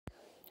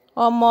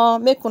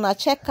Make una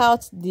check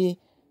out the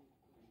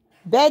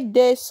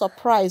birthday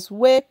surprise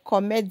wey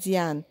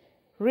comedian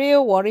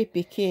real Worri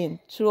Pikin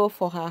throw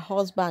for her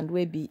husband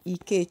wey be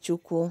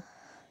Ikechukwu.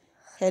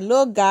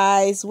 Hello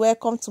guys,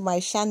 welcome to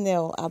my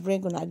channel. I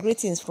bring una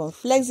greetings from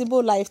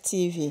Flexible Life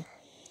TV.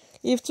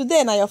 If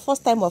today na your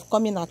first time of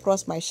coming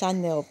across my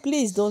channel,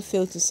 please don't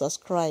fail to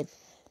subscribe,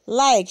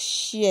 like,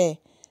 share,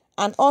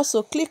 and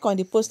also click on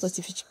the post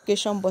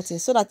notification button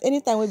so that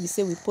anytime we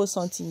say we post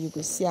something, you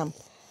go see them.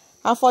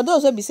 And for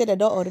those who be say they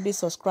don't already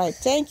subscribe,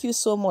 thank you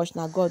so much.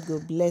 Now God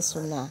go bless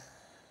you now.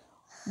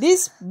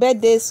 This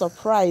birthday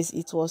surprise,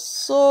 it was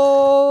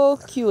so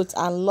cute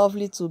and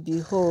lovely to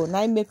behold.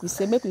 Now make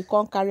we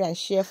come carry and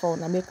share for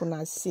una, make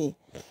una see.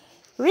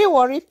 Real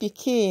Worri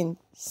Pikin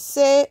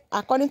say,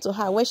 according to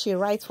her, when she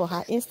write for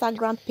her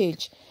Instagram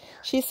page,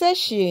 she says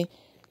she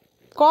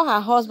call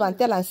her husband,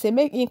 tell and say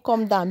make him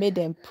come down, make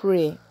them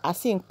pray.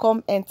 As him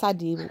come enter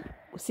the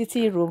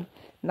sitting room,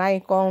 now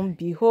he come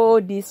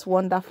behold this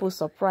wonderful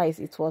surprise.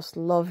 It was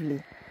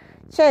lovely.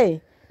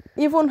 Che,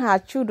 even her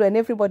children,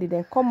 everybody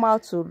then come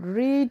out to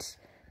read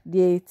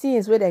the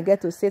things where they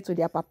get to say to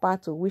their papa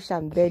to wish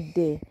him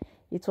birthday.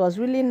 It was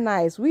really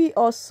nice. We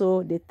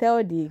also they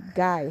tell the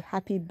guy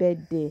happy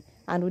birthday,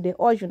 and with the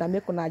urge that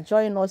make una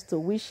join us to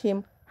wish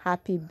him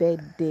happy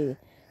birthday.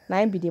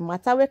 Now be the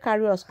matter we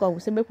carry us come. We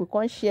say make we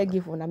come share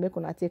give una, make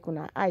una take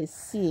una eye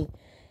see.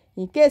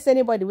 In case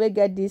anybody will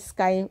get this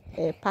kind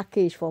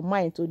package for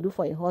mine to do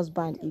for a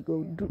husband,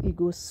 it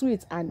go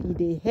sweet, and it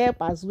dey help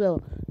as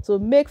well to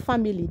make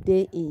family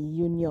day in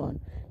union.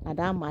 And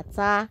that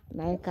matter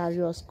now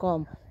carry us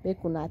come.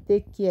 Make una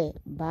take care.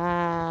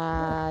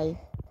 Bye.